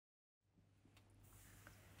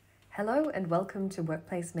Hello and welcome to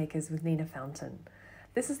Workplace Makers with Nina Fountain.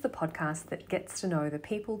 This is the podcast that gets to know the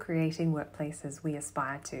people creating workplaces we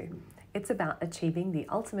aspire to. It's about achieving the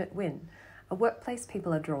ultimate win, a workplace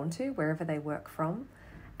people are drawn to wherever they work from,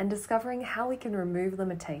 and discovering how we can remove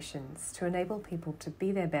limitations to enable people to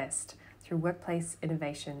be their best through workplace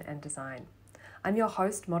innovation and design. I'm your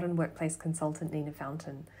host, modern workplace consultant Nina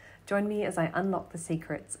Fountain. Join me as I unlock the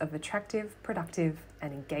secrets of attractive, productive,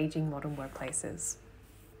 and engaging modern workplaces.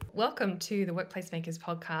 Welcome to the Workplace Makers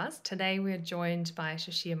podcast. Today we're joined by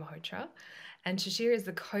Shishir Mehrotra, and Shishir is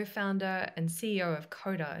the co-founder and CEO of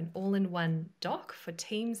Coda, an all-in-one doc for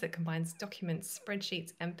teams that combines documents,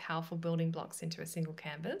 spreadsheets, and powerful building blocks into a single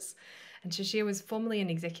canvas. And Shishir was formerly an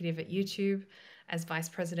executive at YouTube as Vice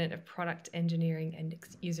President of Product Engineering and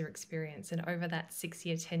User Experience. And over that his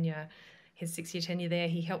six-year tenure there,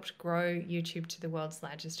 he helped grow YouTube to the world's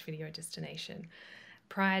largest video destination.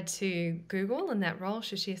 Prior to Google in that role,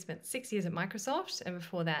 Shishir spent 6 years at Microsoft, and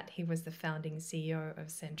before that, he was the founding CEO of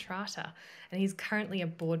Centrata, and he's currently a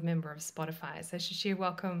board member of Spotify. So Shishir,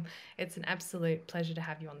 welcome. It's an absolute pleasure to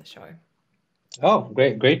have you on the show. Oh,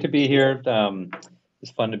 great to be here.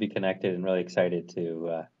 It's fun to be connected and really excited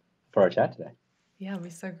for our chat today. Yeah, it'll be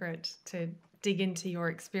so great to dig into your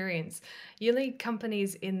experience. You lead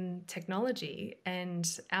companies in technology, and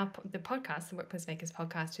the podcast, the Workplace Makers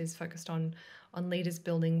podcast, is focused on leaders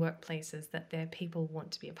building workplaces that their people want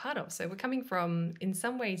to be a part of. So we're coming from, in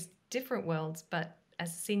some ways, different worlds, but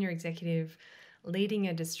as a senior executive leading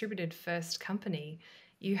a distributed first company,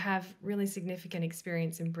 you have really significant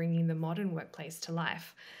experience in bringing the modern workplace to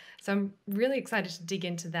life. So I'm really excited to dig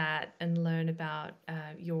into that and learn about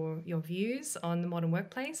your views on the modern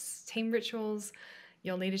workplace, team rituals,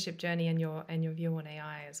 your leadership journey, and your view on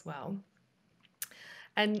AI as well.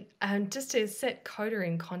 And just to set Coda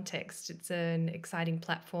in context, it's an exciting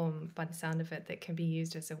platform by the sound of it that can be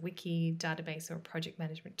used as a wiki, database, or a project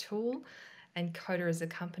management tool. And Coda as a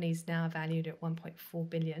company is now valued at 1.4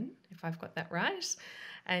 billion, if I've got that right,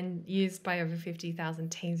 and used by over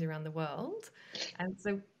 50,000 teams around the world. And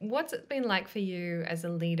so what's it been like for you as a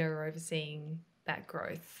leader overseeing that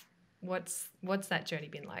growth? What's that journey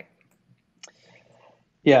been like?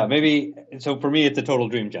 Yeah, maybe. So for me, it's a total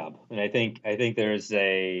dream job. And I think there's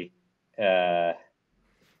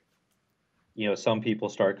some people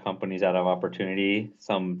start companies out of opportunity,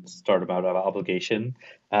 some start them out of obligation.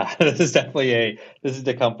 This is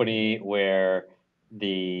the company where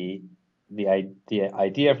the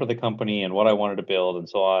idea for the company and what I wanted to build and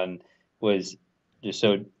so on was just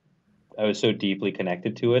I was so deeply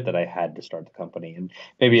connected to it that I had to start the company. And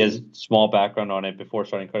maybe as small background on it, before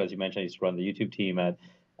starting Coda, as you mentioned, I used to run the YouTube team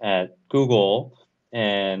at Google.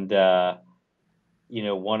 And,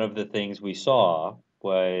 one of the things we saw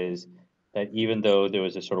was that even though there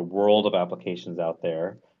was a sort of world of applications out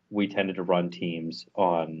there, we tended to run teams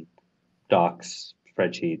on docs,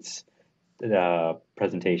 spreadsheets,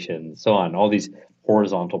 presentations, so on, all these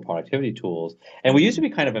horizontal productivity tools. And we used to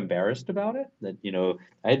be kind of embarrassed about it. That,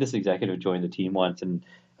 I had this executive join the team once, and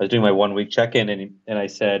I was doing my 1 week check-in, and I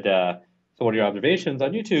said, so what are your observations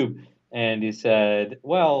on YouTube? And he said,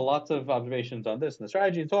 well, lots of observations on this and the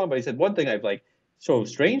strategy and so on. But he said, one thing so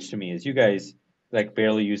strange to me is you guys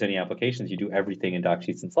barely use any applications. You do everything in doc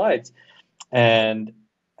sheets and slides. And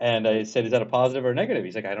I said, is that a positive or a negative?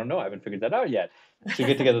 He's like, I don't know. I haven't figured that out yet. So we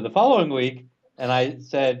get together the following week, and I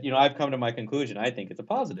said, I've come to my conclusion. I think it's a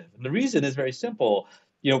positive. And the reason is very simple.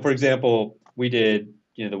 For example, we did,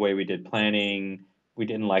 the way we did planning. We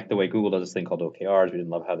didn't like the way Google does this thing called OKRs. We didn't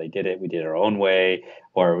love how they did it. We did it our own way,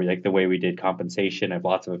 or we like the way we did compensation. I have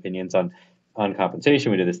lots of opinions on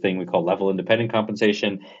compensation. We did this thing we call level independent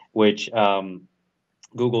compensation, which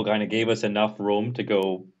Google kind of gave us enough room to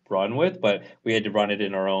go run with, but we had to run it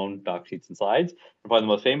in our own doc sheets and slides. And probably the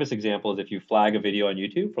most famous example is if you flag a video on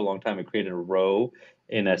YouTube. For a long time, it created a row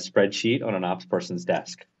in a spreadsheet on an ops person's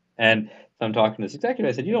desk. And so I'm talking to this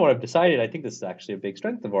executive. I said, what I've decided, I think this is actually a big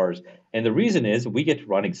strength of ours. And the reason is we get to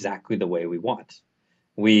run exactly the way we want.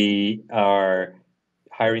 We are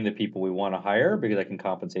hiring the people we want to hire because I can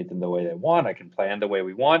compensate them the way they want. I can plan the way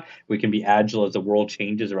we want. We can be agile as the world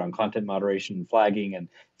changes around content moderation and flagging. And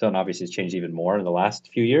so on, obviously it's changed even more in the last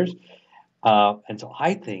few years. And so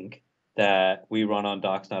I think that we run on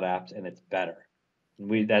docs, not apps, and it's better.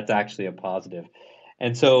 That's actually a positive.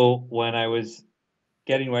 And so when I was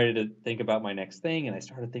getting ready to think about my next thing, and I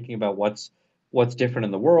started thinking about what's different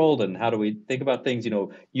in the world and how do we think about things,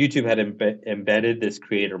 YouTube had embedded this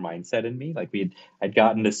creator mindset in me. I'd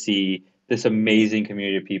gotten to see this amazing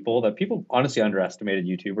community of people that people honestly underestimated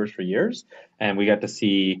YouTubers for years. And we got to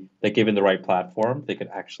see that given the right platform, they could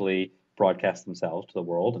actually broadcast themselves to the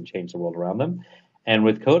world and change the world around them. And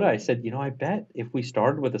with Coda, I said, I bet if we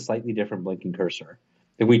started with a slightly different blinking cursor,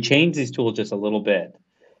 if we change these tools just a little bit,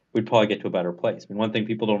 we'd probably get to a better place. I mean, one thing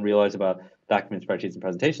people don't realize about documents, spreadsheets, and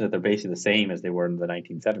presentations is that they're basically the same as they were in the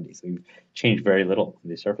 1970s. We've changed very little on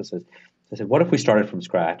these surfaces. So I said, what if we started from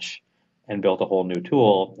scratch and built a whole new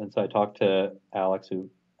tool? And so I talked to Alex, who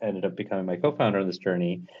ended up becoming my co-founder in this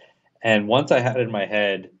journey. And once I had it in my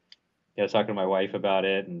head, I was talking to my wife about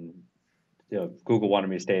it, and Google wanted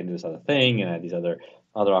me to stay and do this other thing, and I had these other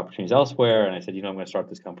opportunities elsewhere. And I said, I'm going to start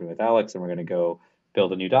this company with Alex, and we're going to go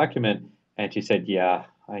build a new document. And she said, yeah,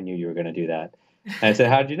 I knew you were going to do that. And I said,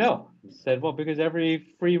 how did you know? She said, well, because every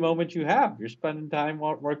free moment you have, you're spending time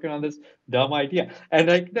working on this dumb idea.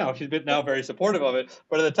 And no, she's been now very supportive of it.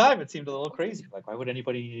 But at the time, it seemed a little crazy. Like, why would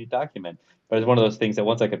anybody need a document? But it's one of those things that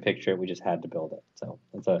once I could picture it, we just had to build it. So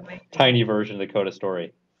it's a tiny version of the Coda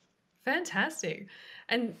story. Fantastic.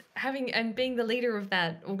 And being the leader of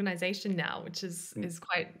that organization now, which is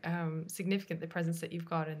quite significant, the presence that you've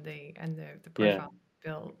got and the profile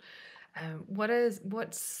built. What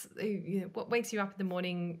wakes you up in the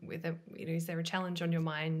morning with is there a challenge on your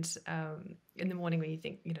mind in the morning where you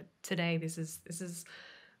think, today this is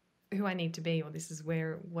who I need to be, or this is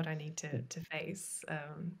what I need to face?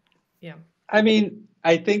 I mean,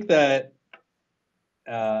 I think that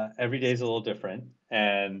every day is a little different,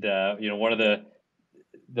 and one of the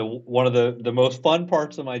most fun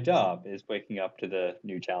parts of my job is waking up to the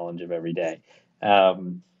new challenge of every day.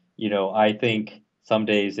 I think some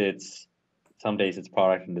days it's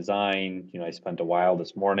product and design. I spent a while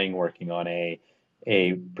this morning working on a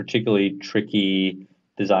particularly tricky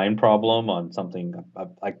design problem on something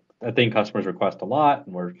I think customers request a lot,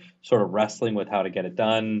 and we're sort of wrestling with how to get it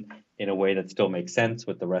done in a way that still makes sense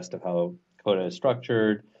with the rest of how Coda is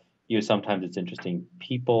structured. Sometimes it's interesting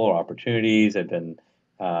people or opportunities. I've been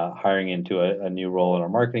hiring into a new role in our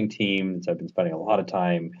marketing team, so I've been spending a lot of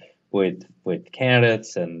time with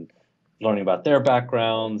candidates and learning about their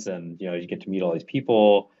backgrounds, and you get to meet all these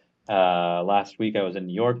people. Last week I was in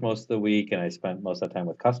New York most of the week, and I spent most of the time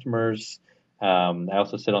with customers. I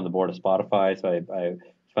also sit on the board of Spotify, so I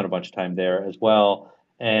spent a bunch of time there as well.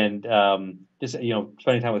 And just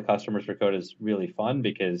spending time with customers for Coda is really fun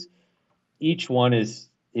because each one is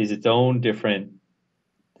its own different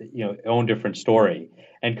story.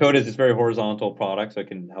 And Coda is this very horizontal product, so it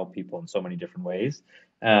can help people in so many different ways.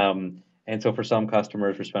 And so for some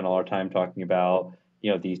customers, we spend a lot of time talking about,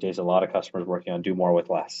 these days, a lot of customers working on do more with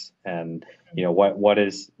less. And,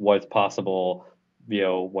 what's possible,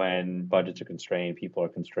 when budgets are constrained, people are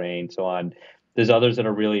constrained, so on. There's others that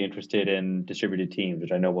are really interested in distributed teams,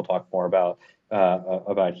 which I know we'll talk more about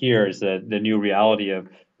here, is the new reality of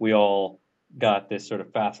we all got this sort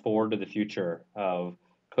of fast forward to the future of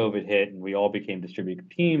COVID hit, and we all became distributed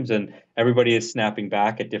teams, and everybody is snapping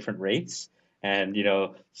back at different rates. And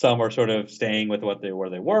some are sort of staying with where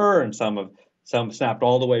they were, and some snapped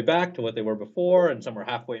all the way back to what they were before, and some are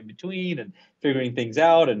halfway in between and figuring things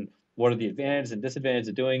out, and what are the advantages and disadvantages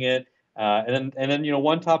of doing it. And then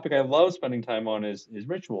one topic I love spending time on is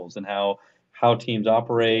rituals and how teams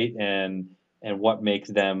operate and what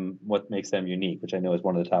makes them unique, which I know is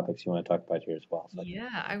one of the topics you want to talk about here as well. So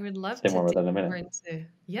I would love to say more about that in a minute.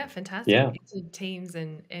 Fantastic. Yeah. Into teams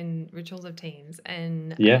and rituals of teams,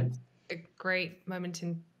 and it's a great moment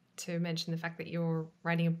to mention the fact that you're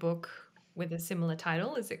writing a book with a similar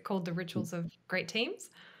title. Is it called The Rituals of Great Teams?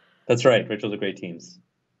 That's right, Rituals of Great Teams.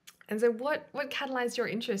 And so what catalyzed your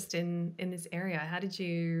interest in this area? How did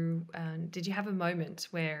you have a moment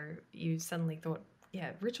where you suddenly thought,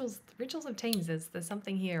 rituals of teams, there's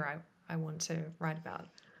something here I want to write about?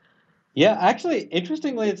 Yeah, actually,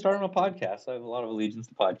 interestingly, it started on a podcast. I have a lot of allegiance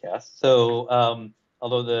to podcasts. So,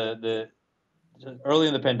 although the early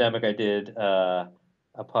in the pandemic, I did a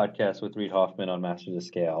podcast with Reid Hoffman on Masters of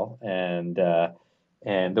Scale, and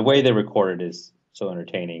the way they record it is so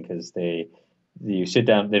entertaining because you sit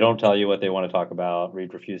down, they don't tell you what they want to talk about.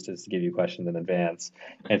 Reid refuses to give you questions in advance.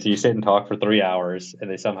 And so you sit and talk for 3 hours, and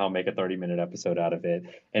they somehow make a 30-minute episode out of it.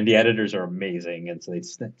 And the editors are amazing. And so they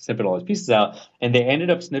snippet all those pieces out. And they ended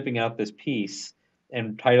up snipping out this piece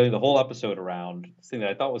and titling the whole episode around this thing that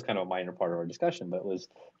I thought was kind of a minor part of our discussion, but was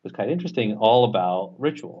kind of interesting, all about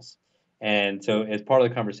rituals. And so as part of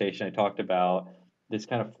the conversation, I talked about this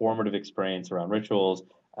kind of formative experience around rituals.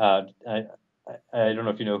 I don't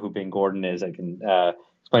know if you know who Bing Gordon is. I can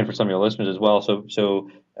explain for some of your listeners as well. So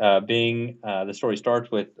Bing, the story starts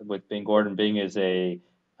with Bing Gordon. Bing is a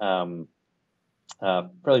fairly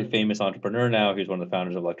famous entrepreneur now. He's one of the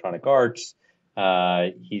founders of Electronic Arts.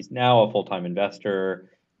 He's now a full-time investor.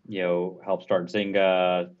 Helped start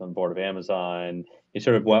Zynga, on the board of Amazon. He's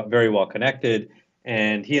sort of very well connected.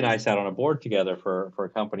 And he and I sat on a board together for a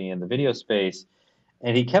company in the video space,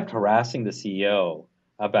 and he kept harassing the CEO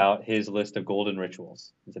about his list of golden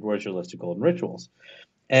rituals. He said, "Where's your list of golden rituals?"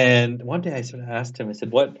 And one day I sort of asked him, I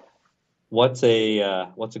said, what's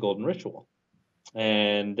a golden ritual?"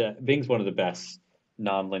 And Bing's one of the best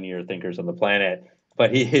nonlinear thinkers on the planet,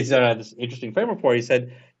 but he's this interesting framework for it.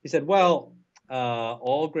 He said, well,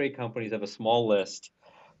 all great companies have a small list.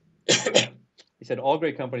 He said all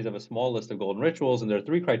great companies have a small list of golden rituals, and there are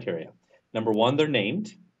three criteria. Number one, they're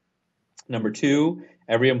named. Number two,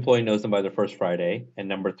 every employee knows them by their first Friday, and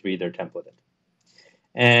number three, they're templated.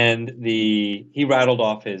 And he rattled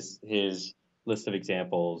off his list of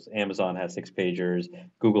examples. Amazon has 6-pagers,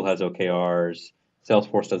 Google has OKRs,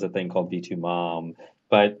 Salesforce does a thing called V2 Mom.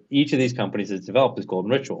 But each of these companies has developed this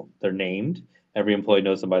golden ritual. They're named, every employee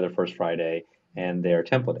knows them by their first Friday, and they're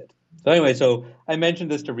templated. So anyway, so I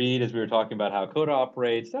mentioned this to Reed as we were talking about how Coda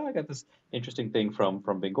operates. I got this interesting thing from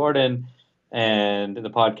Bing Gordon, and the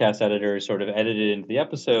podcast editor sort of edited it into the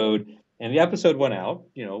episode, and the episode went out,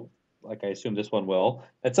 like I assume this one will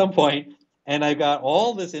at some point. And I got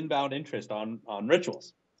all this inbound interest on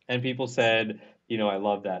rituals, and people said, I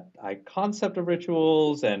love that concept of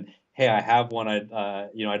rituals, and hey, I have one. I'd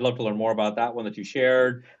love to learn more about that one that you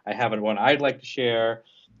shared. I have one I'd like to share.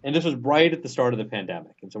 And this was right at the start of the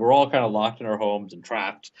pandemic, and so we're all kind of locked in our homes and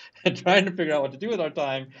trapped, and trying to figure out what to do with our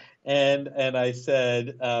time. And I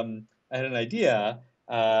said, I had an idea.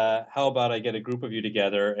 How about I get a group of you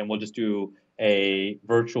together, and we'll just do a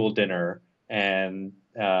virtual dinner and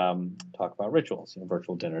talk about rituals.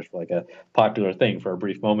 Virtual dinners were like a popular thing for a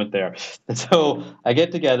brief moment there. And so I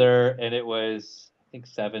get together, and it was, I think,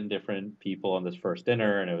 7 different people on this first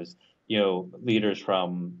dinner, and it was, leaders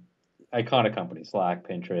from iconic companies, Slack,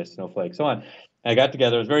 Pinterest, Snowflake, so on. And I got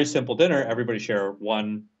together. It was a very simple dinner. Everybody shared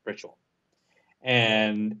one ritual,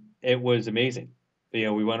 and it was amazing. We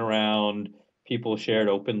went around. People shared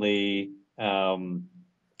openly.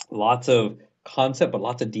 Lots of concept, but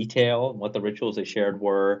lots of detail and what the rituals they shared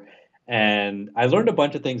were. And I learned a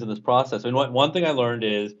bunch of things in this process. And one thing I learned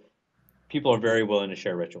is people are very willing to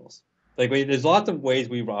share rituals. There's lots of ways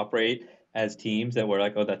we operate as teams that we're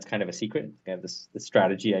like, oh, that's kind of a secret. I have this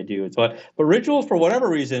strategy I do. But rituals, for whatever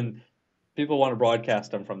reason, people want to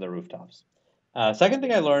broadcast them from the rooftops. Second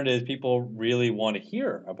thing I learned is people really want to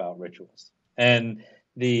hear about rituals, and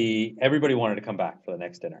everybody wanted to come back for the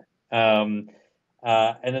next dinner. And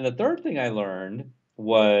then the third thing I learned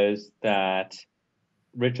was that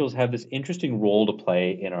rituals have this interesting role to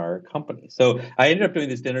play in our company. So I ended up doing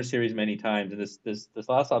this dinner series many times, and this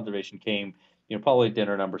last observation came, probably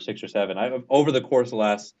dinner number 6 or 7. Over the course of the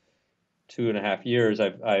last 2.5 years,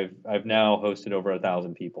 I've now hosted over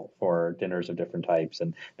 1,000 people for dinners of different types,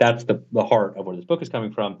 and that's the heart of where this book is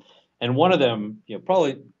coming from. And one of them,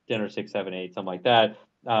 probably dinner 6, 7, 8, something like that.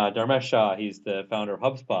 Dharmesh Shah, he's the founder of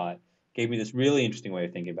HubSpot, gave me this really interesting way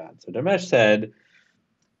of thinking about it. So Dharmesh said,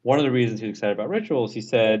 one of the reasons he's excited about rituals, he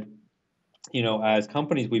said, as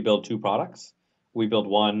companies, we build 2 products. We build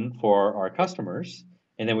one for our customers,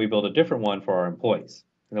 and then we build a different one for our employees.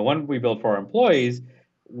 And the one we build for our employees,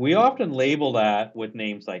 we often label that with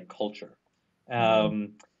names like culture.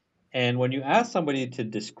 And when you ask somebody to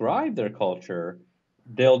describe their culture,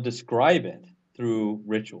 they'll describe it through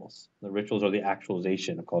rituals. The rituals are the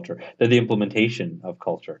actualization of culture. They're the implementation of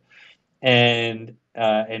culture. And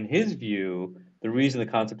in his view, the reason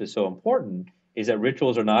the concept is so important is that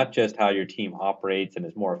rituals are not just how your team operates and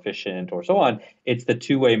is more efficient or so on. It's the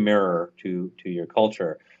two-way mirror to your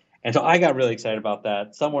culture. And so I got really excited about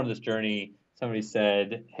that. Somewhere in this journey, somebody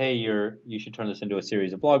said, hey, you should turn this into a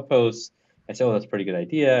series of blog posts. I said, oh, that's a pretty good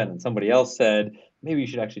idea. And then somebody else said, maybe you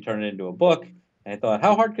should actually turn it into a book. And I thought,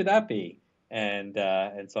 how hard could that be? And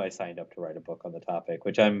so I signed up to write a book on the topic,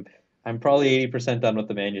 which I'm probably 80% done with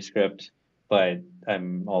the manuscript, but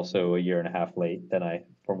I'm also 1.5 years late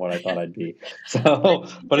from what I thought I'd be. So,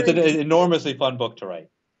 but it's an enormously fun book to write.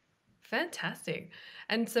 Fantastic.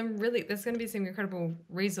 And there's going to be some incredible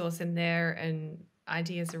resource in there and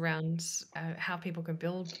ideas around how people can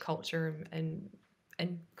build culture and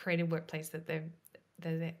create a workplace that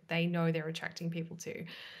they know they're attracting people to.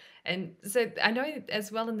 And so I know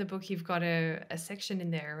as well in the book, you've got a section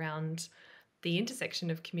in there around the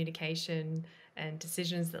intersection of communication and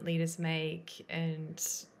decisions that leaders make, and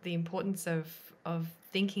the importance of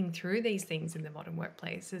thinking through these things in the modern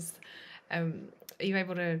workplace. Are you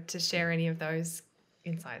able to share any of those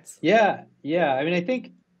insights? Yeah. I mean, I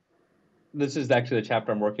think this is actually the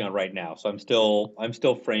chapter I'm working on right now. So I'm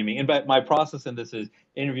still framing. And but my process in this is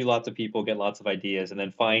interview lots of people, get lots of ideas, and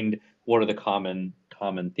then find what are the common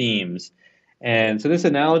themes. And so this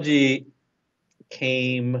analogy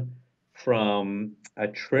came from a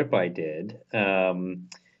trip I did.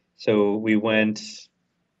 So we went,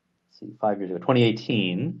 see, 5 years ago,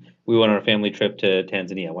 2018. We went on a family trip to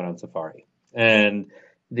Tanzania. Went on safari, and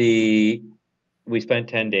the we spent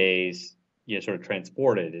 10 days, sort of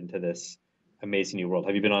transported into this amazing new world.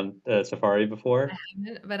 Have you been on safari before?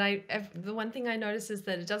 But the one thing I noticed is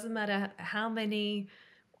that it doesn't matter how many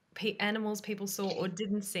animals people saw or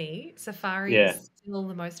didn't see, safari Yeah. is still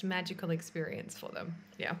the most magical experience for them.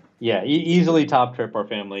 Yeah. Yeah, easily top trip our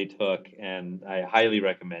family took, and I highly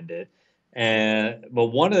recommend it. And but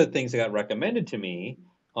one of the things that got recommended to me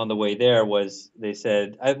on the way there was they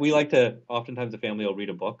said we like to oftentimes the family will read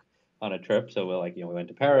a book on a trip. So we went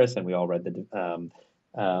to Paris and we all read the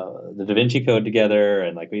Da Vinci Code together,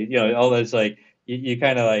 and like we all those like you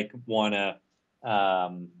kind of like want to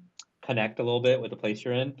connect a little bit with the place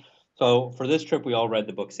you're in. So for this trip, we all read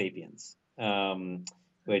the book *Sapiens*,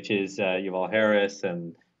 which is Yuval Harris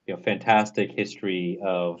and fantastic history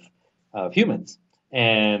of humans,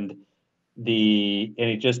 and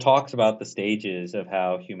it just talks about the stages of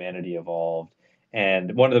how humanity evolved.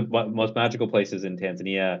 And one of the most magical places in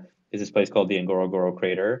Tanzania is this place called the Ngorongoro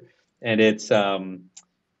crater, and it's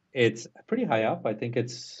pretty high up. I think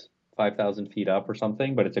it's 5,000 feet up or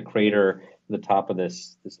something, but it's a crater at the top of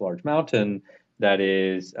this large mountain that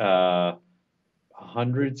is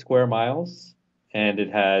 100 square miles, and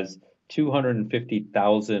it has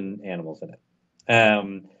 250,000 animals in it.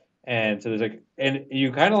 And so there's and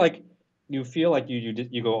you kind of like, you feel like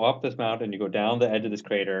you go up this mountain, you go down the edge of this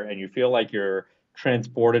crater, and you feel like you're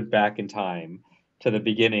transported back in time to the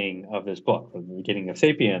beginning of this book, from the beginning of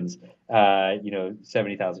 *Sapiens*,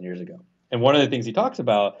 70,000 years ago. And one of the things he talks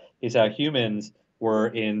about is how humans were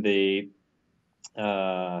in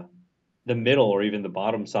uh, the middle or even the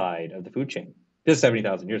bottom side of the food chain just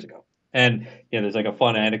 70,000 years ago. And there's like a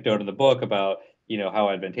fun anecdote in the book about how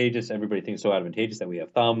advantageous everybody thinks so advantageous that we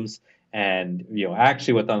have thumbs, and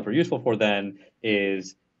actually what thumbs were useful for then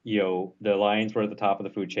is the lions were at the top of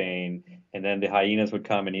the food chain, and then the hyenas would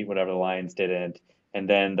come and eat whatever the lions didn't, and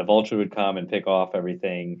then the vulture would come and pick off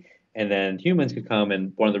everything, and then humans could come,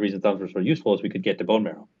 and one of the reasons thumbs were so useful is we could get to bone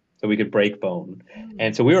marrow, so we could break bone,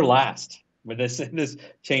 and so we were last with this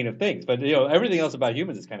chain of things. But everything else about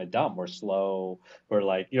humans is kind of dumb. We're slow. We're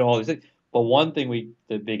like all these things. But one thing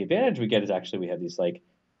the big advantage we get is actually we have these like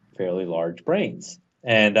fairly large brains,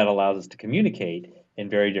 and that allows us to communicate in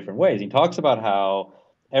very different ways. He talks about how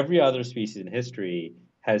every other species in history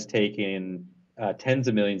has taken tens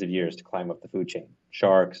of millions of years to climb up the food chain.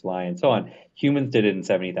 Sharks, lions, so on. Humans did it in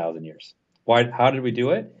 70,000 years. Why? How did we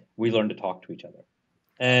do it? We learned to talk to each other.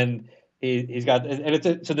 And he's got,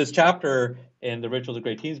 and so this chapter in the Rituals of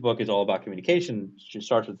Great Teams book is all about communication. It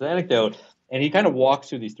starts with the anecdote, and he kind of walks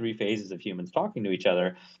through these three phases of humans talking to each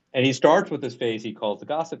other. And he starts with this phase he calls the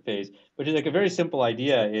gossip phase, which is like a very simple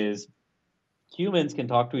idea: is humans can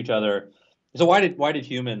talk to each other. So why did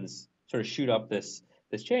humans sort of shoot up this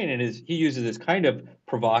chain? And he uses this kind of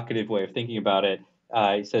provocative way of thinking about it.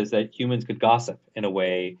 He says that humans could gossip in a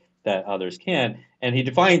way that others can, and he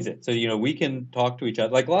defines it. So we can talk to each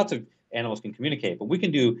other like lots of animals can communicate, but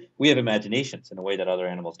we have imaginations in a way that other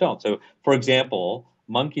animals don't. So, for example,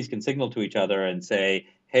 monkeys can signal to each other and say,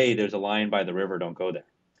 "Hey, there's a lion by the river. Don't go there."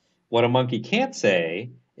 What a monkey can't say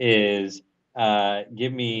is,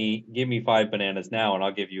 give me 5 bananas now, and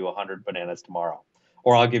I'll give you 100 bananas tomorrow,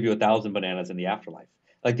 or I'll give you 1,000 bananas in the afterlife.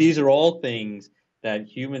 Like these are all things that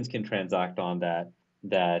humans can transact on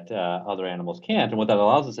that other animals can't. And what that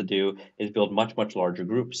allows us to do is build much larger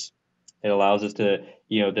groups. It allows us to,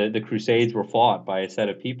 the Crusades were fought by a set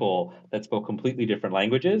of people that spoke completely different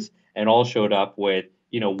languages and all showed up with,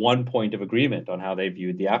 one point of agreement on how they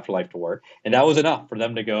viewed the afterlife to work. And that was enough for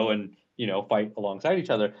them to go and, fight alongside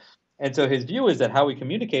each other. And so his view is that how we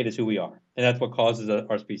communicate is who we are. And that's what causes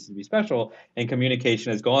our species to be special. And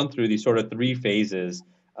communication has gone through these sort of three phases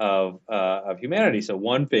of humanity. So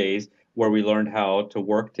one phase where we learned how to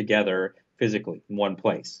work together physically in one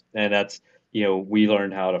place. And that's, we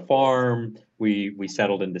learned how to farm. We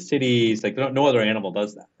settled into cities. Like no other animal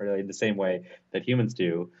does that, really, in the same way that humans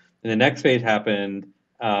do. And the next phase happened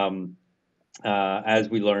as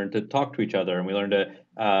we learned to talk to each other, and we learned to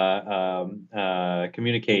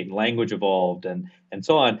communicate, and language evolved, and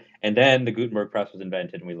so on. And then the Gutenberg press was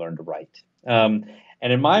invented, and we learned to write. And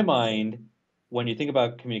in my mind, when you think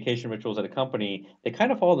about communication rituals at a company, they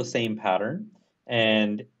kind of follow the same pattern.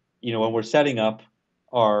 And when we're setting up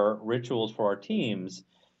our rituals for our teams,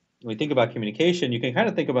 when we think about communication, you can kind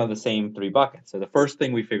of think about the same three buckets. So the first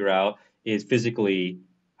thing we figure out is physically,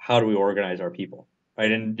 how do we organize our people,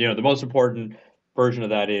 right? And the most important version of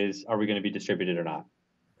that is, are we going to be distributed or not,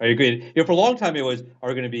 Are you good? You know, for a long time it was, are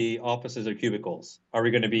we going to be offices or cubicles? Are we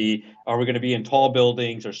going to be in tall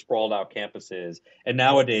buildings or sprawled out campuses? And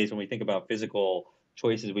nowadays, when we think about physical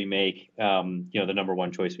choices we make, the number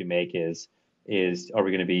one choice we make is are we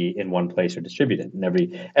going to be in one place or distributed?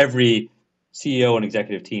 And every CEO and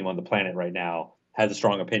executive team on the planet right now has a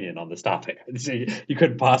strong opinion on this topic. You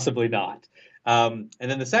couldn't possibly not. And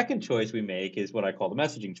then the second choice we make is what I call the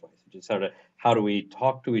messaging choice, which is how do we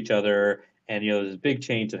talk to each other. And, there's a big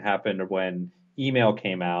change that happened when email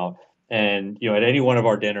came out. And, at any one of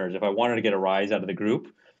our dinners, if I wanted to get a rise out of the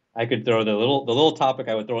group, I could throw the little topic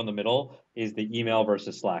I would throw in the middle is the email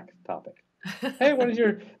versus Slack topic. Hey, what does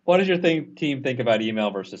your team think about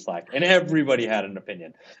email versus Slack? And everybody had an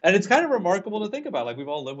opinion. And it's kind of remarkable to think about. Like, we've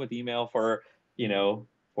all lived with email for,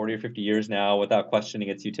 40 or 50 years now without questioning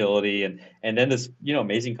its utility. And then this,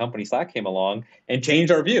 amazing company Slack came along and changed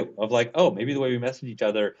our view of like, oh, maybe the way we message each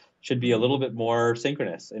other should be a little bit more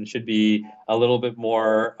synchronous and should be a little bit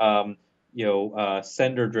more,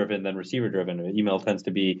 sender driven than receiver driven. Email tends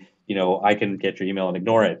to be, I can get your email and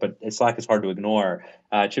ignore it, but Slack is hard to ignore.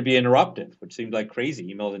 It should be interruptive, which seems like crazy.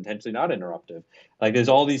 Email is intentionally not interruptive. Like, there's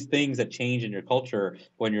all these things that change in your culture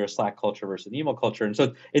when you're a Slack culture versus an email culture. And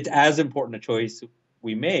so it's as important a choice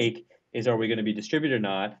we make is, are we going to be distributed or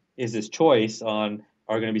not? Is this choice on,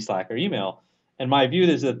 are we going to be Slack or email? And my view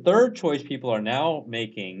is the third choice people are now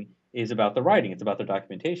making is about the writing. It's about their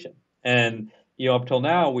documentation. And, up till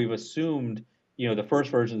now, we've assumed, the first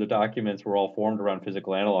versions of documents were all formed around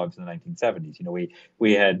physical analogs in the 1970s.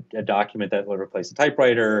 We had a document that would replace a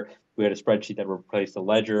typewriter. We had a spreadsheet that replaced a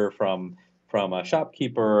ledger from a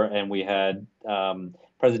shopkeeper. And we had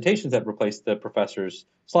presentations that replaced the professor's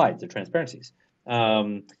slides, the transparencies.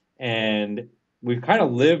 And we've kind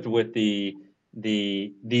of lived with these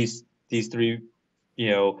three,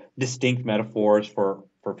 distinct metaphors for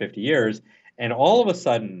 50 years. And all of a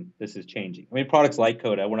sudden, this is changing. I mean, products like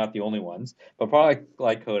Coda, we're not the only ones, but products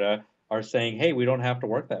like Coda are saying, hey, we don't have to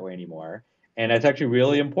work that way anymore. And it's actually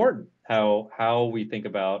really important how we think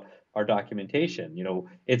about our documentation.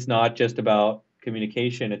 It's not just about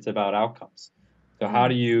communication, it's about outcomes. So how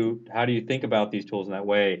do you think about these tools in that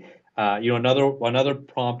way? Another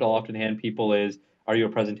prompt I'll often hand people is, are you a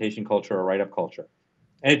presentation culture or a write-up culture?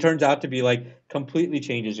 And it turns out to be like completely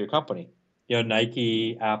changes your company.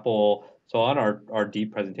 Nike, Apple, so on are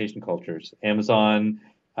deep presentation cultures. Amazon,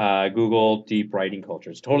 Google, deep writing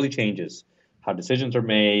cultures. Totally changes how decisions are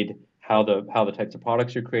made, how the types of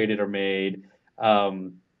products you're created are made, how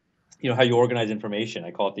you organize information.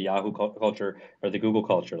 I call it the Yahoo culture or the Google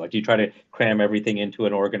culture. Like, do you try to cram everything into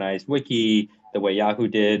an organized wiki the way Yahoo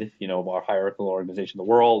did, our hierarchical organization of the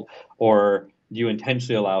world, or do you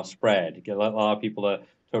intentionally allow spread, allow people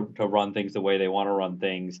to run things the way they want to run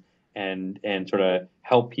things, and sort of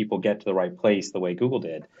help people get to the right place the way Google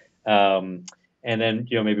did? And then,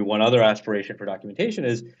 maybe one other aspiration for documentation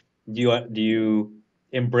is, do you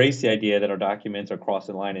embrace the idea that our documents are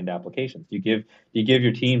crossing the line into applications? You give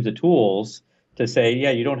your teams the tools to say,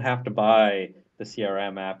 yeah, you don't have to buy the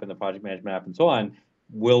CRM app and the project management app and so on.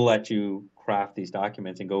 We'll let you craft these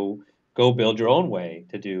documents and go build your own way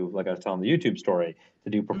to do, like I was telling the YouTube story, to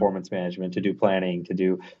do performance management, to do planning, to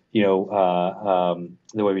do, the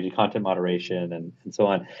way we do content moderation and so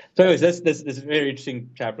on. So anyways, this very interesting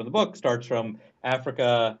chapter in the book starts from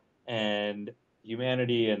Africa and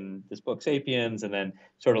humanity and this book Sapiens, and then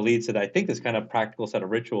sort of leads to, I think, this kind of practical set of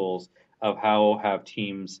rituals of how have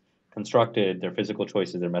teams constructed their physical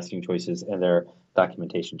choices, their messaging choices, and their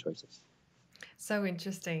documentation choices. So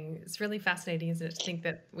interesting. It's really fascinating, isn't it, to think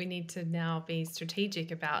that we need to now be strategic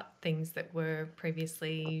about things that were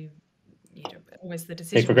previously, almost the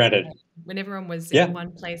decision. Take for granted. When everyone was in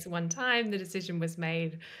one place at one time, the decision was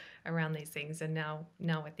made around these things, and now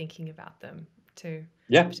we're thinking about them too.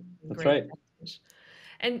 Yeah, that's right.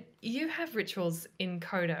 And you have rituals in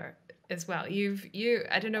Coda as well.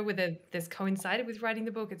 I don't know whether this coincided with writing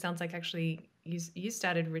the book. It sounds like actually you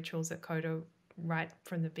started rituals at Coda right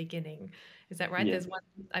from the beginning. Is that right? Yeah. There's one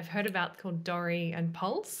I've heard about called Dory and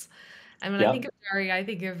Pulse. And when I think of Dory, I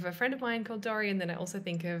think of a friend of mine called Dory, and then I also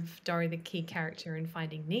think of Dory, the key character in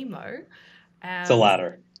Finding Nemo. It's the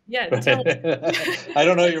latter. Yeah. I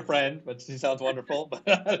don't know your friend, but she sounds wonderful. But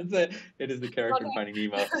it is the character in Finding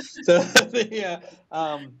Nemo. So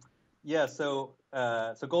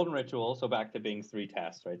so golden ritual. So back to Bing's 3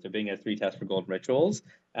 tests, right? So Bing has 3 tests for golden rituals.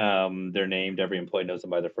 They're named. Every employee knows them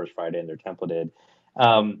by their first Friday, and they're templated.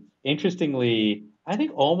 Interestingly, I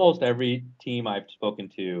think almost every team I've spoken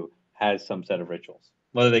to has some set of rituals.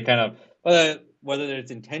 Whether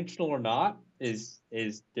it's intentional or not is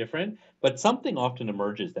different, but something often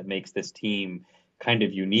emerges that makes this team kind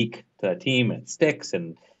of unique to the team, and it sticks.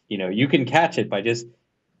 And, you can catch it by just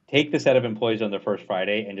take the set of employees on their first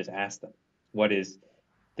Friday and just ask them, what is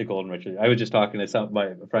the golden ritual? I was just talking to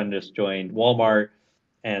my friend just joined Walmart,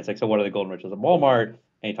 and it's like, so what are the golden rituals at Walmart? And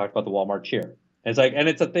he talked about the Walmart cheer. And it's like, and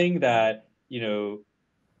it's a thing that,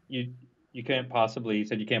 you can't possibly, he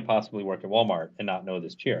said you can't possibly work at Walmart and not know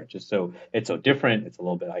this cheer. It's so different. It's a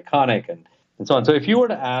little bit iconic and so on. So if you were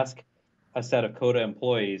to ask a set of Coda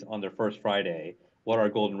employees on their first Friday what our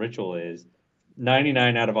golden ritual is,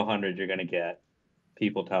 99 out of 100, you're going to get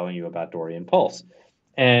people telling you about Dory and Pulse.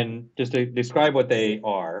 And just to describe what they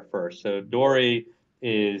are first. So Dory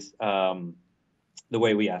is the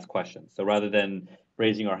way we ask questions. So rather than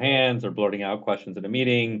raising our hands or blurting out questions in a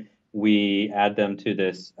meeting, we add them to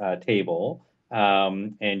this table,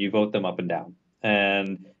 and you vote them up and down.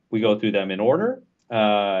 And we go through them in order.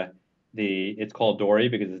 It's called Dory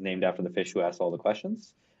because it's named after the fish who asks all the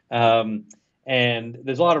questions. And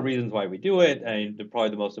there's a lot of reasons why we do it. And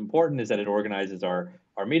probably the most important is that it organizes our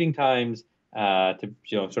meeting times to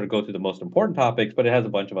sort of go through the most important topics, but it has a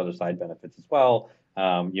bunch of other side benefits as well.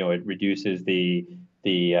 It reduces the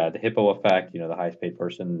hippo effect. The highest paid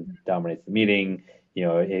person dominates the meeting.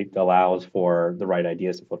 It allows for the right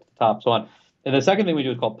ideas to float to the top, so on. And the second thing we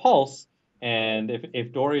do is called Pulse. And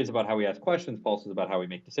if Dory is about how we ask questions, Pulse is about how we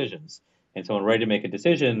make decisions. And so when we're ready to make a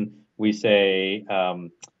decision, we say,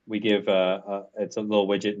 we give it's a little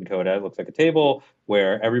widget in Coda. It looks like a table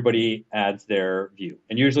where everybody adds their view.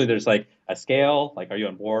 And usually there's like a scale, like, are you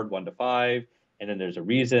on board 1 to 5? And then there's a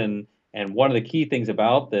reason. And one of the key things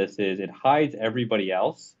about this is it hides everybody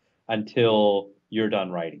else until you're done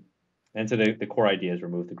writing. And so the core idea is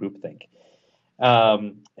remove the groupthink.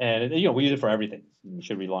 And we use it for everything.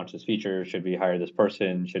 Should we launch this feature? Should we hire this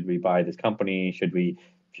person? Should we buy this company? Should we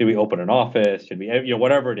open an office? Should we,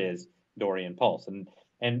 whatever it is, Dory and Pulse. And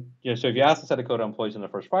so if you ask a set of Coda employees on the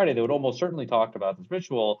first Friday, they would almost certainly talk about this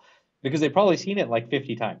ritual because they've probably seen it like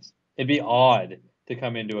 50 times. It'd be odd to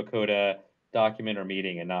come into a Coda document or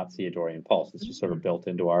meeting and not see a Dory and Pulse. It's just sort of built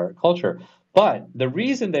into our culture. But the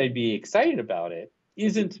reason they'd be excited about it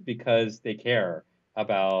isn't because they care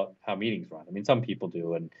about how meetings run. I mean, some people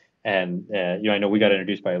do, and I know we got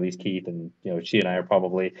introduced by Elise Keith, and she and I are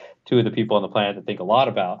probably two of the people on the planet that think a lot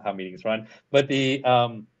about how meetings run. But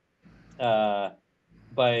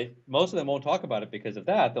but most of them won't talk about it because of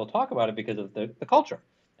that. They'll talk about it because of the culture.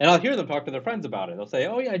 And I'll hear them talk to their friends about it. They'll say,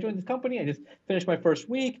 oh, yeah, I joined this company. I just finished my first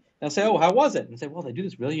week. And I'll say, oh, how was it? And say, well, they do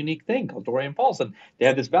this really unique thing called Dory and Pulse. And they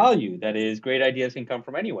have this value that is great ideas can come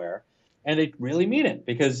from anywhere. And they really mean it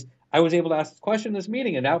because I was able to ask this question in this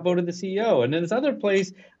meeting and outvoted the CEO. And in this other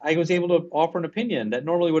place, I was able to offer an opinion that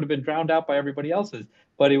normally would have been drowned out by everybody else's,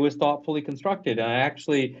 but it was thoughtfully constructed. And I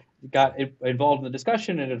actually got involved in the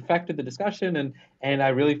discussion and it affected the discussion. And I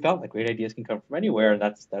really felt like great ideas can come from anywhere. And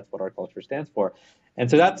that's what our culture stands for. And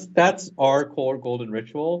so that's our core golden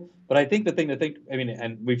ritual. But I think the thing to think,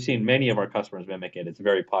 and we've seen many of our customers mimic it. It's a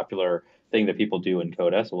very popular thing that people do in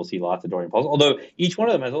Coda. So we'll see lots of Dory and Pulse, although each one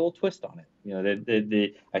of them has a little twist on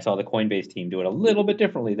it. I saw the Coinbase team do it a little bit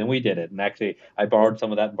differently than we did it. And actually, I borrowed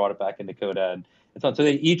some of that and brought it back into Coda and so on. So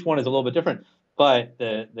each one is a little bit different. But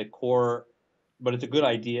the core, but it's a good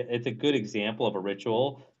idea. It's a good example of a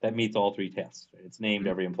ritual that meets all three tests. It's named,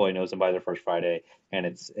 every employee knows them by their first Friday, and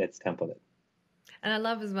it's templated. And I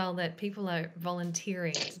love as well that people are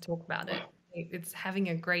volunteering to talk about it. It's having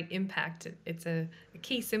a great impact. It's a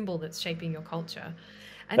key symbol that's shaping your culture.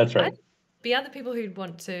 And that's right. The other people who'd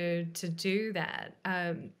want to do that.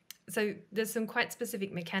 So there's some quite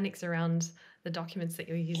specific mechanics around the documents that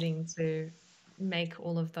you're using to make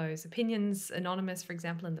all of those opinions anonymous, for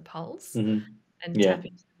example, in the Pulse, and tap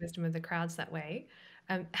into the wisdom of the crowds that way.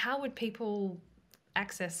 How would people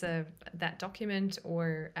access that document,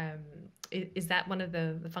 or is that one of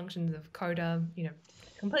the functions of Coda?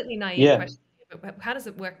 Completely naive question, but how does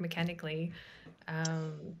it work mechanically?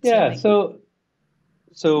 So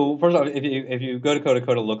first off, if you go to Coda,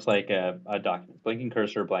 Coda looks like a document, blinking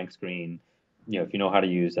cursor, blank screen. If you know how to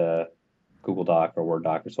use a Google Doc or Word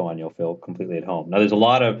Doc or so on, you'll feel completely at home. Now, there's a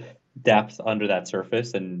lot of depth under that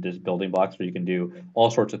surface, and there's building blocks where you can do all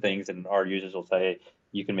sorts of things. And our users will say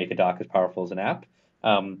you can make a doc as powerful as an app.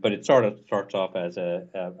 But it sort of starts off as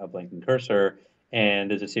a blinking cursor, and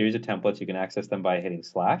there's a series of templates. You can access them by hitting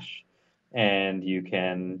 / and you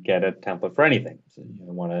can get a template for anything. So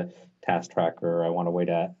you want a task tracker, I want a way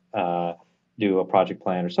to do a project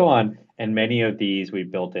plan, or so on. And many of these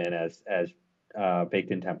we've built in as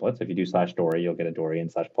baked in templates. If you do /Dory, you'll get a Dory, and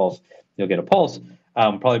 /Pulse, you'll get a Pulse.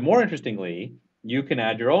 Probably more interestingly, you can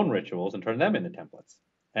add your own rituals and turn them into templates.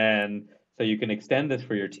 And so you can extend this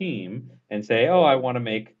for your team and say, oh, I want to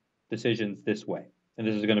make decisions this way, and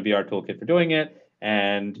this is going to be our toolkit for doing it.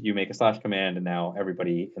 And you make a slash command, and now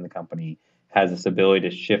everybody in the company has this ability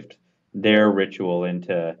to shift their ritual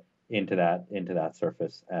into that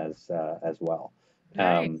surface as well.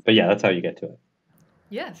 But yeah, that's how you get to it.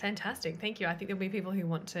 Yeah, fantastic. Thank you. I think there'll be people who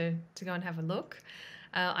want to go and have a look.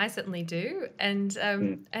 I certainly do, and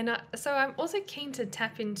so I'm also keen to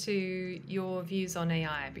tap into your views on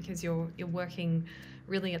AI, because you're working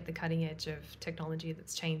really at the cutting edge of technology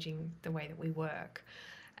that's changing the way that we work.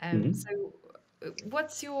 So,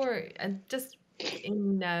 what's your just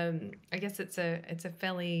in? I guess it's a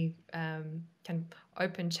fairly kind of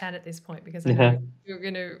open chat at this point, because I know you're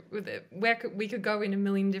going to we could go in a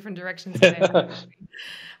million different directions with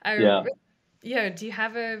AI. Yeah. Do you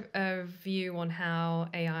have a view on how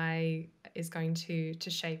AI is going to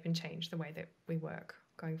shape and change the way that we work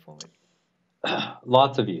going forward?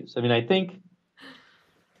 Lots of views. I mean, I think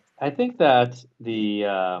that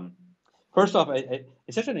first off,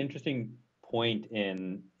 it's such an interesting point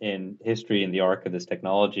in history and the arc of this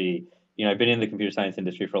technology. I've been in the computer science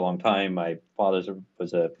industry for a long time. My father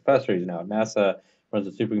was a professor. He's now at NASA, runs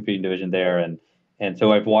the supercomputing division there, and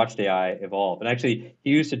so I've watched AI evolve. And actually,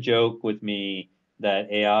 he used to joke with me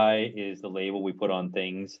that AI is the label we put on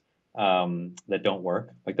things that don't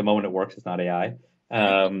work. Like the moment it works, it's not AI.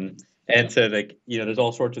 And so, there's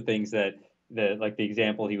all sorts of things that like the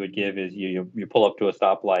example he would give is you pull up to a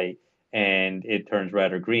stoplight and it turns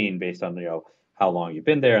red or green based on how long you've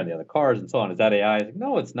been there and the other cars and so on. Is that AI? It's like,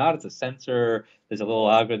 no, it's not. It's a sensor. There's a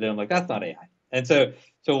little algorithm. Like, that's not AI. And so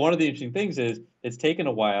one of the interesting things is it's taken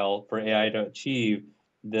a while for AI to achieve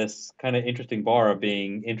this kind of interesting bar of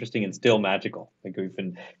being interesting and still magical. Like, we've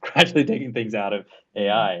been gradually taking things out of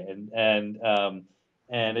AI,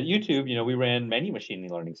 and at YouTube, we ran many machine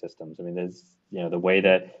learning systems. I mean, there's the way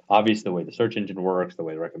the search engine works, the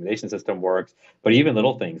way the recommendation system works, but even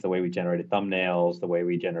little things, the way we generated thumbnails, the way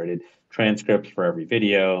we generated transcripts for every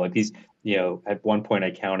video, like these, at one point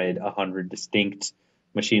I counted 100 distinct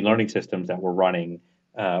machine learning systems that were running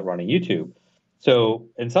YouTube. So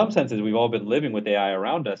in some senses, we've all been living with AI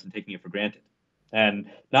around us and taking it for granted and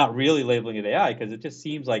not really labeling it AI because it just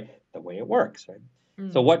seems like the way it works,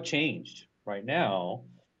 right? So what changed right now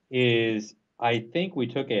is I think we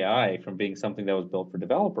took AI from being something that was built for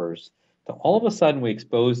developers to all of a sudden we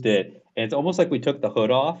exposed it, and it's almost like we took the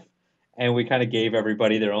hood off and we kind of gave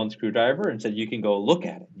everybody their own screwdriver and said, you can go look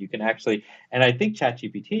at it. You can actually, and I think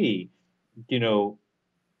ChatGPT,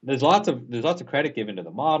 there's lots of credit given to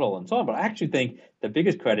the model and so on, but I actually think the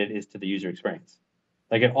biggest credit is to the user experience.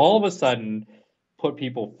 Like, it all of a sudden put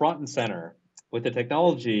people front and center with the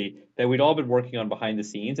technology that we'd all been working on behind the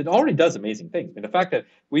scenes. It already does amazing things. I mean, the fact that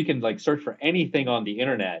we can search for anything on the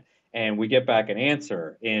internet and we get back an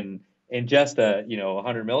answer in just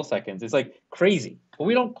 100 milliseconds, it's like crazy. But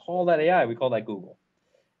we don't call that AI, we call that Google.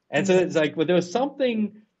 And so it's like, but there was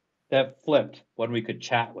something that flipped when we could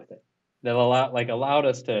chat with it that allowed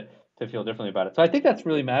us to feel differently about it. So I think that's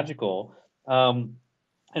really magical. And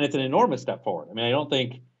it's an enormous step forward. I mean, I don't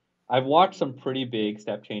think I've watched some pretty big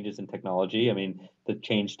step changes in technology. I mean, the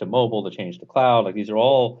change to mobile, the change to cloud, like these are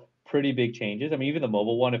all pretty big changes. I mean, even the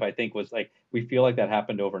mobile one, if I think was we feel like that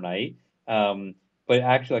happened overnight. But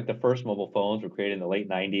actually, the first mobile phones were created in the late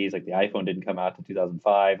 90s. Like the iPhone didn't come out to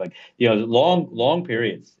 2005. Long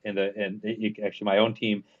periods. Actually, my own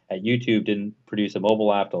team at YouTube didn't produce a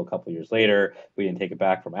mobile app till a couple of years later. We didn't take it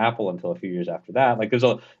back from Apple until a few years after that. Like there's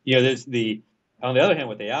on the other hand,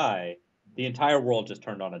 with AI, the entire world just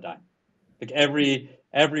turned on a dime. Like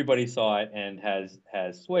everybody saw it and has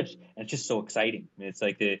switched, and it's just so exciting. I mean, it's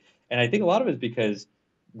and I think a lot of it is because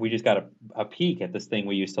we just got a peek at this thing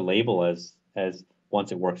we used to label as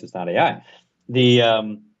once it works, it's not AI.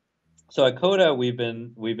 So at Coda, we've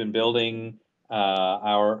been building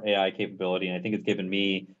our AI capability, and I think it's given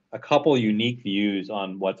me a couple unique views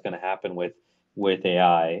on what's going to happen with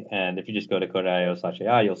AI. And if you just go to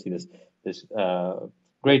coda.io/AI, you'll see this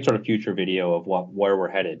great sort of future video of where we're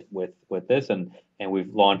headed with this, and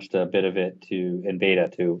we've launched a bit of it in beta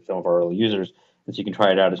to some of our early users, and so you can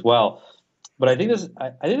try it out as well. But I think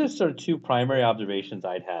there's sort of two primary observations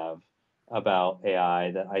I'd have about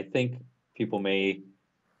AI that I think people may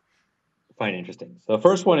find interesting. So the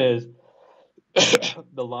first one is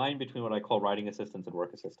the line between what I call writing assistants and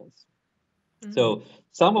work assistants. Mm-hmm. So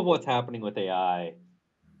some of what's happening with AI,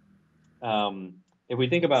 if we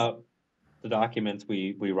think about the documents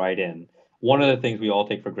we write in, one of the things we all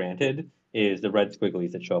take for granted is the red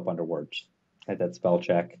squigglies that show up under words, right? That spell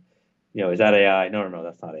check. Is that AI? No,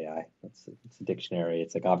 that's not AI. It's a dictionary.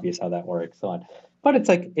 It's obvious how that works, so on. But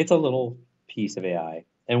it's a little piece of AI.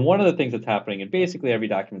 And one of the things that's happening in basically every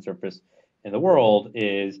document surface in the world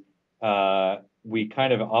is we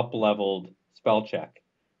kind of up-leveled spell check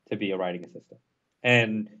to be a writing assistant.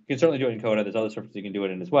 And you can certainly do it in Coda. There's other surfaces you can do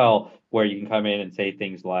it in as well, where you can come in and say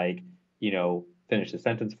things like, finish the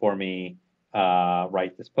sentence for me,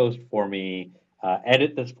 write this post for me,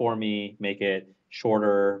 edit this for me, make it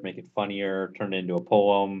shorter, make it funnier, turn it into a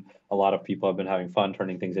poem. A lot of people have been having fun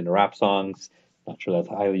turning things into rap songs. Not sure that's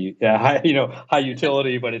high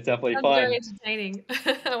utility, but it's definitely Sounds fun. very entertaining.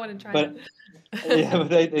 I want to try But yeah,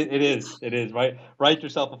 but it is right. Write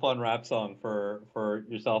yourself a fun rap song for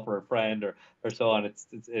yourself or a friend or so on.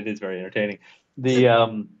 It is very entertaining.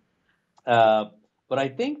 The but I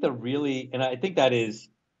think and I think that is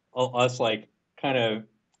us like kind of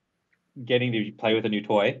getting to play with a new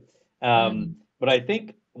toy. But I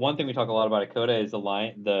think one thing we talk a lot about at Coda is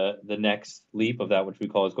the next leap of that, which we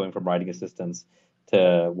call is going from writing assistants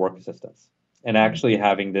to work assistants, and actually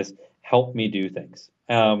having this help me do things.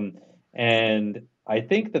 And I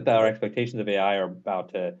think that our expectations of AI are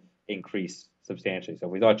about to increase substantially. So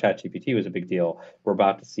we thought ChatGPT was a big deal. We're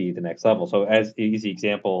about to see the next level. So as easy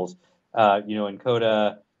examples, in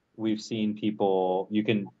Coda, we've seen people.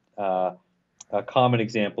 A common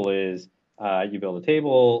example is you build a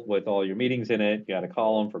table with all your meetings in it. You add a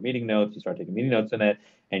column for meeting notes. You start taking meeting notes in it,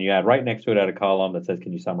 and you add right next to it a column that says,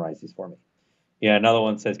 "Can you summarize these for me?" Yeah, another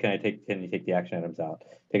one says, can you take the action items out?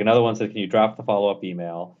 Take another one says, can you draft the follow-up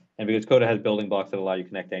email? And because Coda has building blocks that allow you to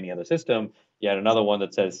connect to any other system, you add another one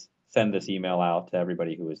that says, send this email out to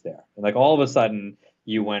everybody who is there. And like all of a sudden,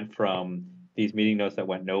 you went from these meeting notes that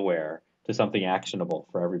went nowhere to something actionable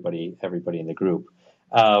for everybody in the group.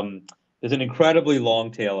 There's an incredibly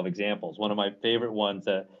long tail of examples. One of my favorite ones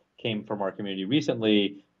that came from our community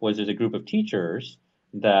recently was there's a group of teachers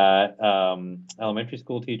that elementary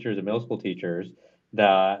school teachers and middle school teachers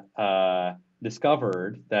that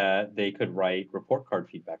discovered that they could write report card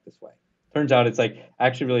feedback this way. Turns out it's like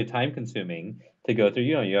actually really time consuming to go through.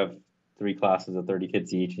 You have 3 classes of 30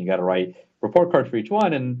 kids each, and you got to write report cards for each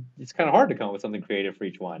one, and it's kind of hard to come up with something creative for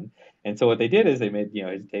each one. And so what they did is they made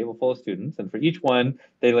his table full of students, and for each one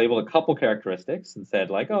they labeled a couple characteristics and said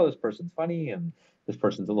like, oh, this person's funny, and this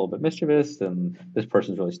person's a little bit mischievous, and this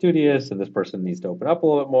person's really studious, and this person needs to open up a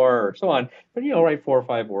little bit more, or so on. But write 4 or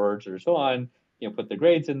 5 words or so on. Put the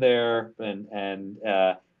grades in there,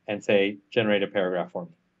 and say generate a paragraph for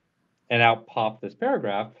me. And out popped this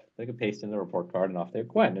paragraph. They could paste in the report card, and off they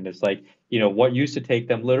went. And it's like what used to take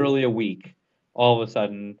them literally a week, all of a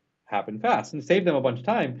sudden happened fast and saved them a bunch of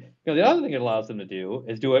time. The other thing it allows them to do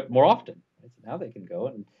is do it more often. Right? So now they can go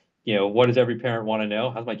and what does every parent want to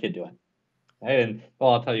know? How's my kid doing? Right? And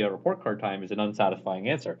I'll tell you, a report card time is an unsatisfying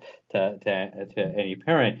answer to any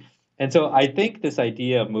parent. And so I think this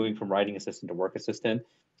idea of moving from writing assistant to work assistant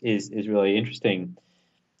is really interesting.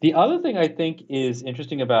 The other thing I think is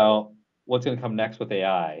interesting about what's going to come next with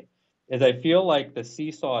AI is I feel like the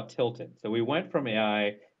seesaw tilted. So we went from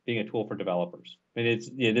AI being a tool for developers. I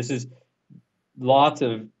mean, this is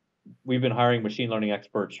we've been hiring machine learning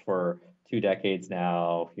experts for 2 decades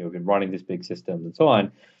now. We've been running these big systems and so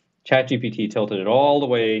on. ChatGPT tilted it all the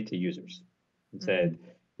way to users and said,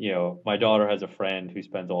 my daughter has a friend who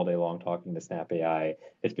spends all day long talking to Snap AI.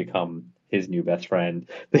 It's become his new best friend.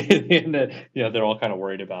 They're all kind of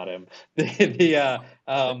worried about him. But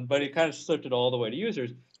it kind of slipped it all the way to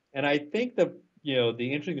users. And I think the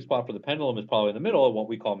interesting spot for the pendulum is probably in the middle of what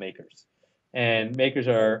we call makers. And makers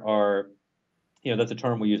are that's a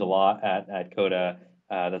term we use a lot at Coda.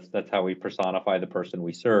 That's how we personify the person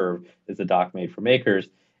we serve, is the doc made for makers.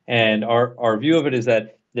 And our view of it is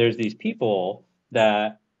that there's these people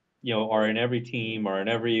that are in every team or in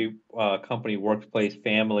every company, workplace,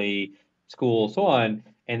 family, school, so on,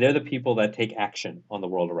 and they're the people that take action on the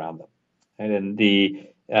world around them. And in the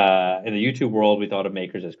YouTube world, we thought of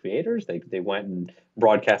makers as creators. They went and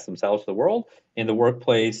broadcast themselves to the world. In the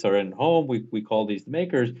workplace or in home, we call these the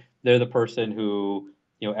makers. They're the person who,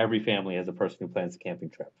 every family has a person who plans a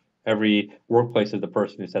camping trip. Every workplace is the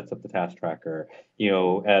person who sets up the task tracker.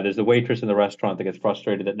 There's the waitress in the restaurant that gets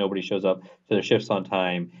frustrated that nobody shows up to their shifts on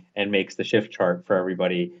time and makes the shift chart for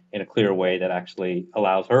everybody in a clear way that actually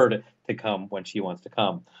allows her to come when she wants to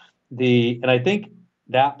come. And I think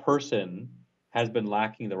that person has been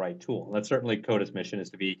lacking the right tool. And that's certainly Coda's mission,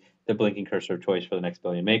 is to be the blinking cursor of choice for the next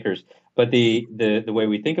billion makers. But the way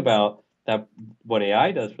we think about that, what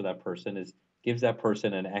AI does for that person is gives that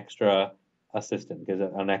person an extra assistant, gives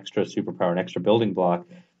it an extra superpower, an extra building block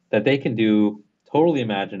that they can do totally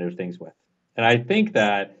imaginative things with. And I think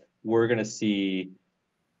that we're going to see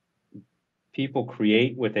people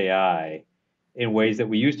create with AI in ways that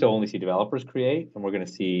we used to only see developers create, and we're going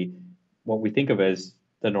to see what we think of as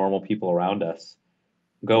the normal people around us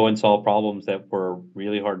go and solve problems that were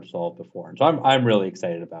really hard to solve before. And so I'm really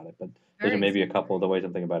excited about it. But those are Very maybe a couple of the ways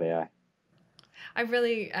I'm thinking about AI. I'm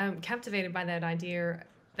really captivated by that idea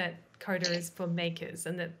that Coda is for makers,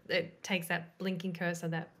 and that it takes that blinking cursor,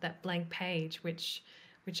 that blank page, which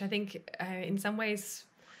I think in some ways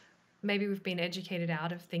maybe we've been educated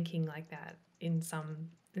out of thinking like that in some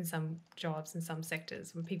jobs, in some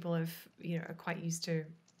sectors, where people have are quite used to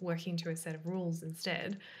working to a set of rules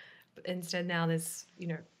instead. But instead now there's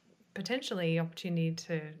potentially opportunity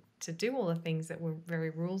to do all the things that were very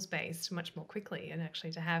rules based much more quickly, and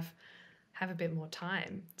actually to have a bit more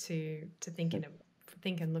time to think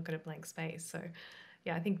and look at a blank space. So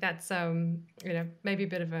yeah, I think that's maybe a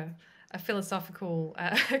bit of a philosophical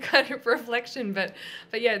kind of reflection, but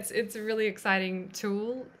yeah, it's a really exciting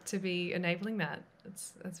tool to be enabling that.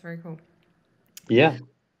 That's very cool. Yeah.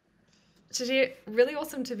 Shishir, really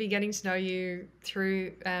awesome to be getting to know you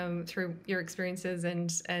through your experiences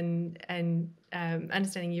and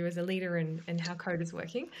understanding you as a leader and how code is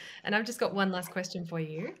working. And I've just got one last question for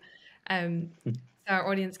you. So our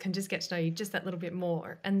audience can just get to know you just that little bit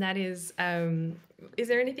more. And that is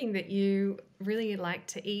there anything that you really like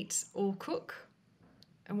to eat or cook?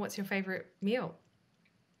 And what's your favorite meal?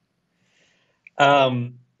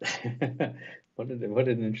 Um, what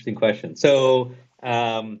an interesting question. So,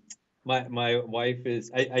 my wife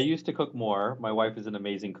is. I used to cook more. My wife is an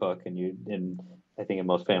amazing cook, and I think in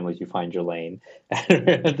most families you find your lane.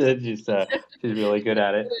 she's she's really good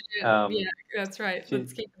at it. Yeah, Um, that's right. she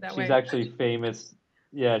Let's keep it that she's way. actually famous.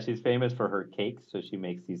 Yeah, she's famous for her cakes. So she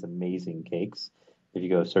makes these amazing cakes. If you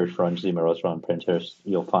go search for Anjali Mehrotra on Pinterest,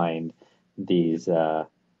 you'll find these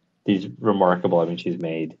these remarkable. I mean, she's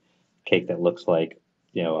made cake that looks like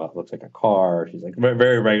looks like a car. She's like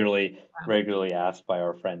very Wow. regularly asked by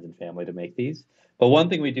our friends and family to make these. But one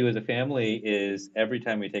thing we do as a family is every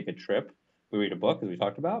time we take a trip, we read a book, as we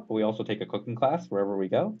talked about, but we also take a cooking class wherever we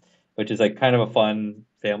go, which is like kind of a fun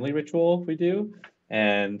family ritual we do.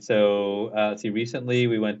 And so, see, recently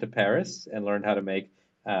we went to Paris and learned how to make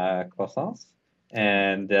croissants, Oh,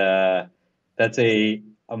 and that's a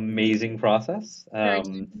amazing process. very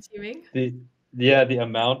time consuming. The Yeah, the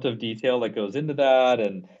amount of detail that goes into that,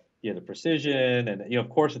 and the precision, and of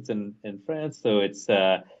course it's in France, so it's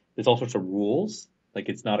there's all sorts of rules. Like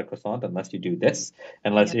it's not a croissant unless you do this,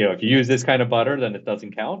 unless Yeah. if you use this kind of butter, then it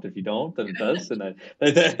doesn't count. If you don't, then it does, and then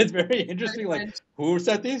it's very Very interesting. Like French. who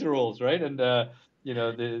set these rules, right? And back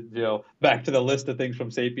to the list of things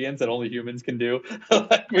from *Sapiens* that only humans can do.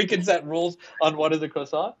 Like we can set rules on what is a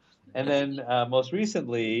croissant. And then most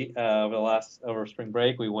recently, over spring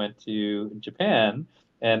break, we went to Japan,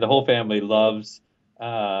 and the whole family loves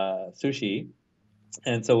sushi.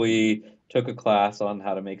 And so we took a class on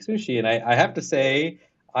how to make sushi. And I have to say,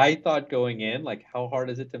 I thought going in, like, how hard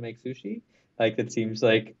is it to make sushi? Like, it seems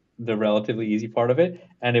like the relatively easy part of it.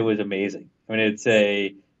 And it was amazing. I mean,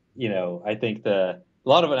 I think a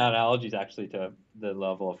lot of analogies actually to the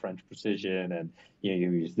level of French precision. And, you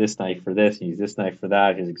use this knife for this, you use this knife for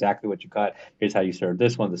that. Here's exactly what you cut. Here's how you serve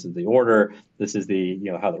this one. This is the order. This is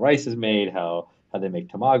how the rice is made, how they make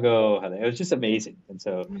tamago. It was just amazing. And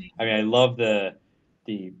so, I mean, I love the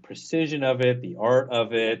precision of it, the art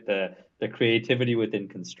of it, the creativity within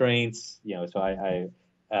constraints. So I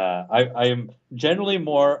am generally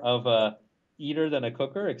more of a eater than a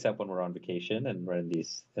cooker, except when we're on vacation and we're in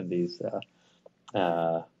these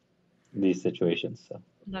situations. So.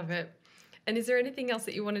 Love it. And is there anything else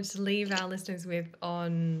that you wanted to leave our listeners with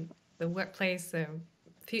on the workplace, the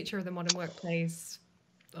future of the modern workplace,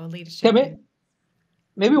 or Yeah, leadership?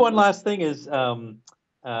 maybe one last thing is so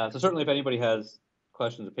certainly if anybody has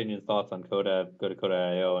questions, opinions, thoughts on Coda, go to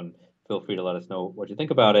Coda.io and feel free to let us know what you think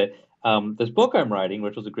about it. This book I'm writing,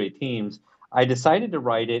 Rituals of Great Teams, I decided to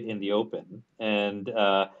write it in the open and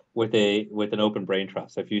with an open brain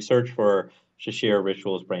trust. So if you search for Shishir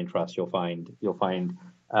Rituals Brain Trust, you'll find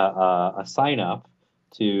a sign up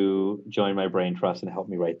to join my brain trust and help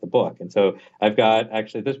me write the book. And so I've got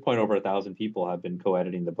actually at this point over 1,000 people have been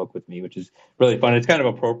co-editing the book with me, which is really fun. It's kind of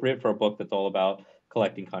appropriate for a book that's all about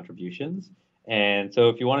collecting contributions. And so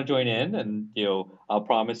if you want to join in, and I'll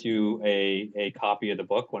promise you a copy of the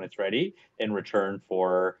book when it's ready in return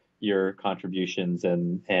for your contributions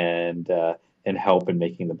and help in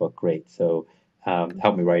making the book great. So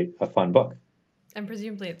help me write a fun book. And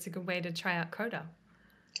presumably it's a good way to try out Coda.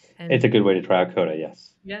 It's a good way to try out Coda,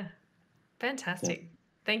 yes. Yeah. Fantastic. Yeah.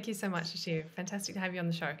 Thank you so much, Shishir. Fantastic to have you on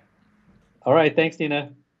the show. All right. Thanks,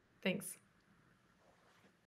 Nina. Thanks.